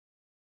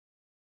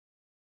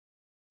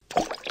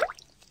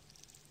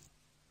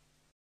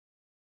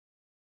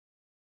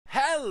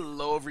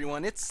Hello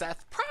everyone, it's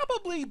Seth,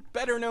 probably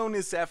better known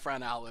as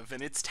Saffron Olive,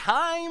 and it's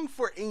time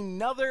for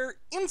another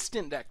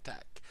Instant Deck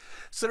Tech.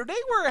 So today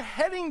we're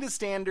heading to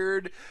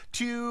Standard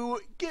to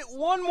get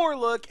one more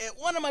look at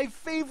one of my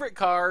favorite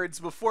cards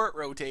before it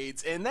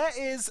rotates, and that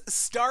is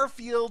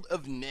Starfield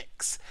of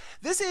Nyx.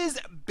 This is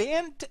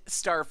Bant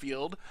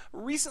Starfield,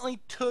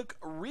 recently took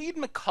Reed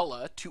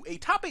McCullough to a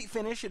top 8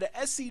 finish at a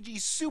SCG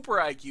Super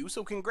IQ,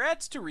 so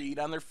congrats to Reed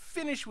on their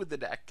finish with the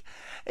deck.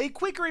 A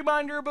quick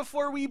reminder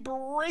before we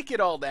break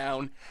it all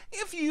down,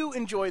 if you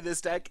enjoy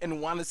this deck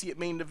and want to see it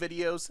made into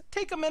videos,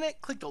 take a minute,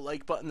 click the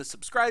like button, the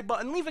subscribe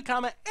button, leave a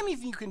comment,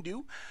 anything you can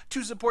do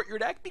to support your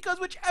deck, because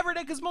whichever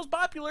deck is most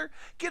popular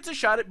gets a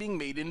shot at being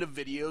made into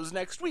videos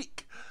next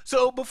week.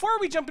 So before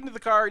we jump into the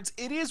cards,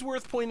 it is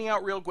worth pointing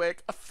out real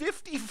quick,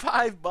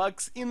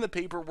 $55 in the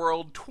paper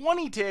world,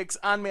 20 ticks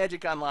on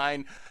Magic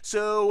Online,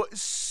 so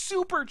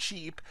super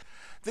cheap.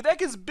 The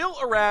deck is built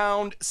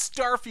around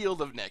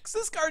Starfield of Nyx.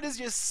 This card is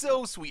just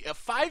so sweet. A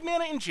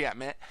 5-mana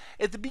enchantment.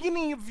 At the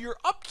beginning of your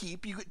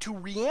upkeep, you get to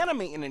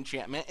reanimate an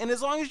enchantment, and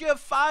as long as you have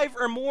 5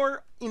 or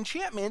more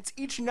enchantments,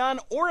 each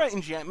non-aura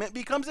enchantment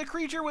becomes a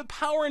creature with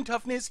power and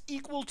toughness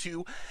equal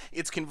to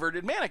its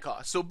converted mana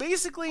cost. So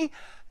basically,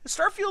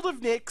 Starfield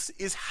of Nyx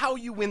is how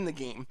you win the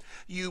game.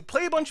 You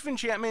play a bunch of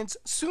enchantments,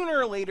 sooner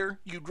or later,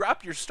 you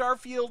drop your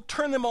Starfield,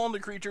 turn them all into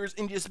creatures,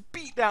 and just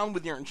beat down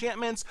with your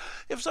enchantments.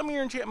 If some of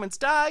your enchantments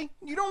die,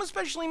 you don't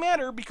especially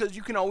matter because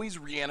you can always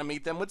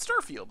reanimate them with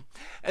Starfield.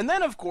 And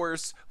then, of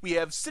course, we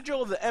have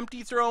Sigil of the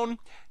Empty Throne.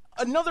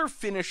 Another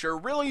finisher.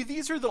 Really,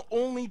 these are the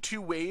only two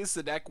ways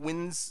the deck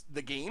wins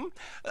the game.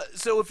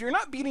 So if you're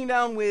not beating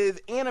down with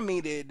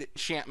animated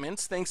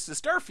enchantments, thanks to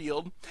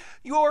Starfield,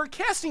 you're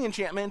casting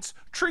enchantments,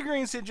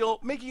 triggering Sigil,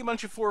 making a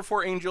bunch of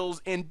 4/4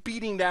 angels, and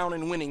beating down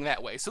and winning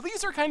that way. So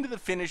these are kind of the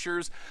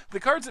finishers,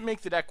 the cards that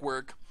make the deck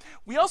work.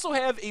 We also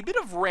have a bit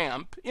of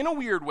ramp, in a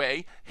weird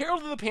way.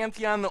 Herald of the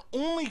Pantheon, the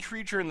only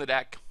creature in the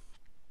deck,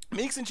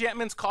 makes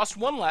enchantments cost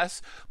 1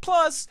 less,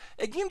 plus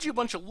it gains you a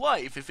bunch of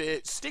life. If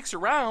it sticks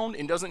around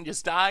and doesn't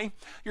just die,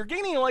 you're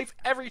gaining a life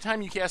every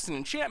time you cast an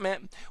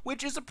enchantment,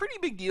 which is a pretty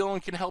big deal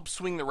and can help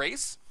swing the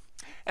race.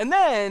 And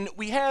then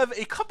we have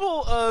a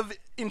couple of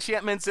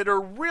enchantments that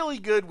are really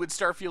good with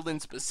Starfield in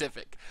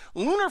specific.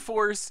 Lunar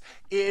Force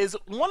is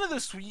one of the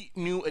sweet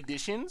new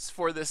additions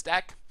for this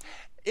deck.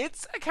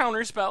 It's a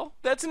counter spell.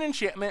 That's an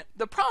enchantment.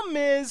 The problem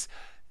is,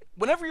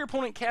 whenever your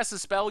opponent casts a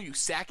spell, you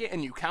sack it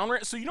and you counter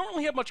it, so you don't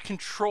really have much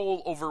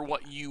control over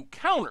what you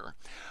counter.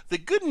 The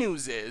good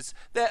news is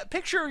that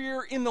picture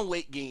you're in the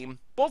late game,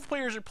 both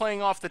players are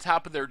playing off the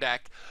top of their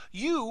deck,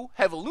 you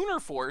have a Lunar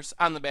Force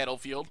on the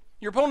battlefield,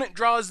 your opponent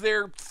draws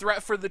their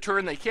threat for the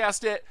turn they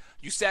cast it,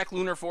 you sack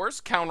Lunar Force,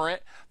 counter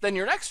it, then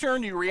your next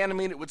turn you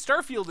reanimate it with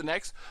Starfield of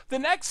Nyx, the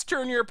next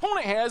turn your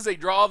opponent has, they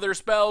draw their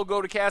spell,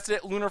 go to cast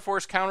it, Lunar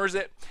Force counters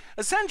it.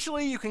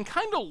 Essentially, you can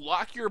kind of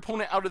lock your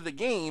opponent out of the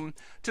game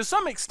to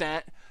some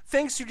extent,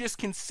 thanks to just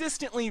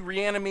consistently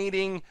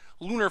reanimating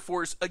Lunar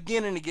Force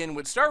again and again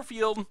with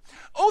Starfield.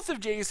 Oath of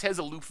Jace has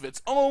a loop of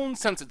its own,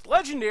 since it's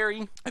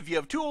legendary. If you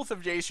have 2 Oath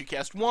of Jace, you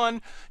cast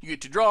 1, you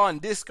get to draw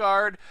and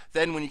discard,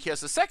 then when you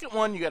cast the second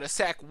one, you gotta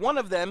sack one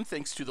of them,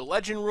 thanks to the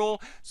legend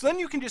rule, so then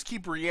you can just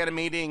keep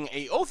reanimating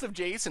a Oath of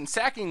Jace and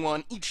sacking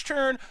one each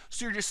turn,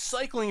 so you're just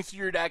cycling through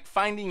your deck,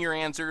 finding your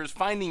answers,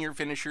 finding your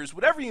finishers,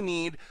 whatever you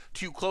need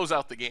to close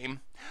out the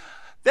game.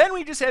 Then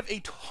we just have a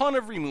ton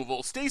of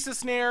removal. Stasis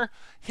Snare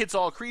hits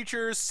all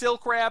creatures,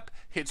 Silk Wrap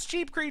hits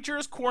cheap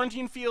creatures,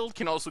 Quarantine Field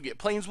can also get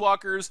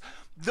planeswalkers.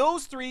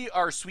 Those 3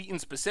 are sweet and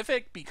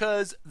specific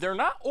because they're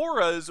not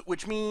auras,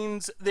 which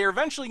means they're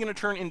eventually going to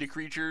turn into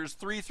creatures.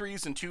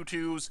 3/3s and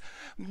 2/2s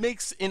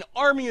makes an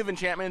army of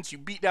enchantments. You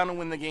beat down and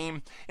win the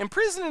game.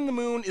 Imprison in the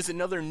Moon is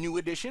another new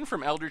addition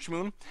from Eldritch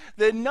Moon.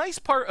 The nice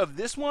part of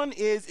this one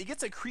is it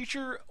gets a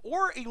creature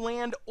or a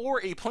land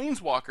or a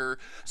planeswalker.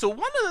 So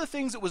one of the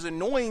things that was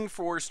annoying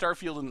for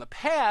Starfield in the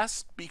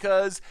past,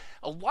 because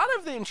a lot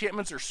of the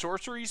enchantments are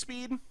sorcery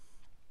speed,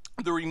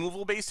 the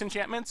removal-based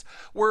enchantments,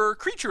 were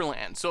creature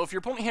land. So if your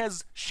opponent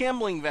has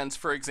Shambling Vents,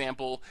 for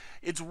example,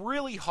 it's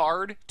really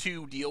hard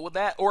to deal with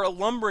that, or a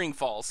Lumbering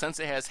Fall, since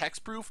it has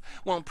hexproof.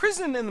 Well,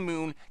 Imprison in the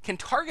Moon can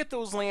target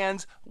those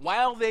lands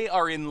while they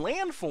are in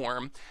land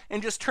form,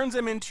 and just turns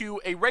them into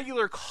a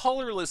regular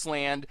colorless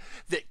land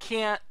that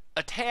can't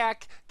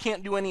attack,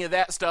 can't do any of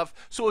that stuff,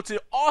 so it's an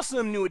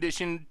awesome new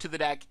addition to the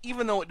deck,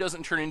 even though it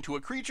doesn't turn into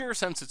a creature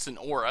since it's an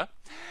aura.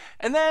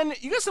 And then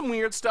you got some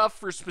weird stuff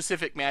for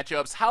specific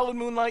matchups. Hallowed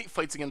Moonlight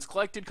fights against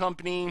Collected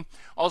Company,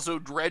 also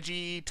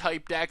Dredgy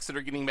type decks that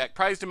are getting back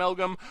Prized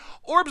Amalgam.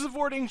 Orbs of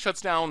Warding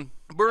shuts down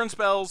burn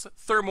spells.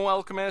 Thermo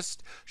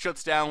Alchemist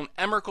shuts down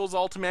Emerald's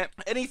Ultimate,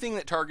 anything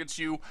that targets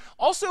you.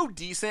 Also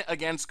decent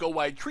against go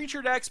wide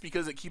creature decks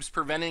because it keeps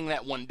preventing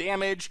that 1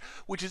 damage,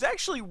 which is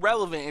actually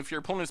relevant if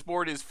your opponent's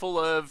board is full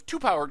of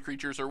 2-powered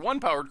creatures or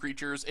 1-powered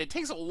creatures. It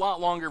takes a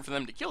lot longer for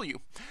them to kill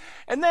you.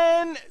 And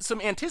then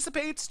some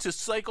Anticipates to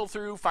cycle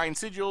through, find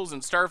Sigils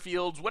and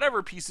Starfields,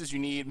 whatever pieces you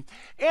need,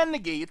 and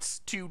Negates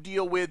to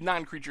deal with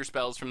non-creature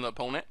spells from the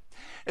opponent.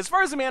 As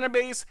far as the mana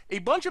base, a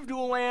bunch of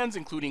dual lands,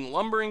 including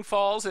Lumbering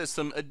Falls, has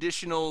some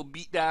additional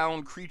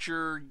beatdown,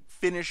 creature,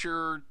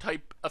 finisher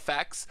type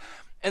effects.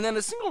 And then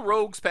a single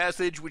Rogue's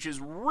Passage, which is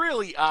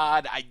really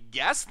odd. I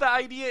guess the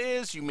idea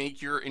is you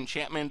make your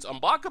enchantments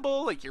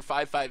unblockable, like your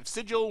 5/5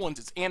 Sigil once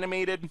it's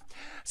animated.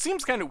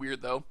 Seems kind of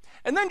weird though.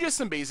 And then just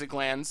some basic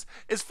lands.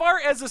 As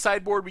far as the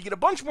sideboard, we get a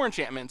bunch more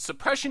enchantments.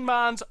 Suppression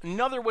Bonds,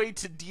 another way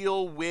to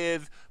deal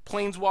with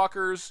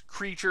planeswalkers,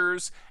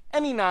 creatures,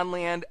 any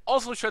non-land.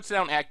 Also shuts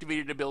down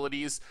activated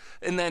abilities.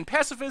 And then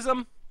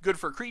Pacifism, good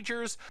for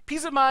creatures.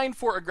 Peace of Mind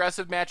for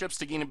aggressive matchups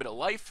to gain a bit of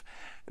life.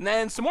 And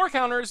then some more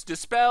counters,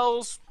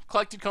 Dispels,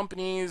 Collected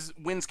Companies,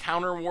 Wins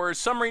Counter Wars,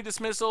 Summary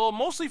Dismissal,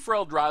 mostly for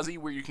Eldrazi,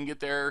 where you can get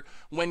their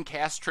when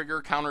cast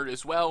trigger countered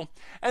as well.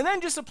 And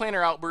then just a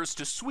Planar Outburst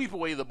to sweep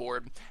away the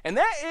board. And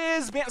that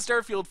is Bant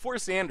Starfield for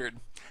Standard.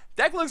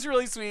 Deck looks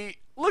really sweet,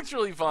 looks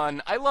really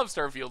fun. I love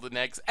Starfield of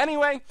Nyx.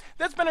 Anyway,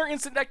 that's been our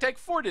Instant Deck Tech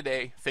for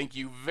today. Thank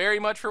you very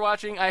much for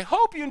watching. I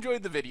hope you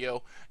enjoyed the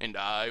video, and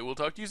I will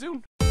talk to you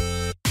soon.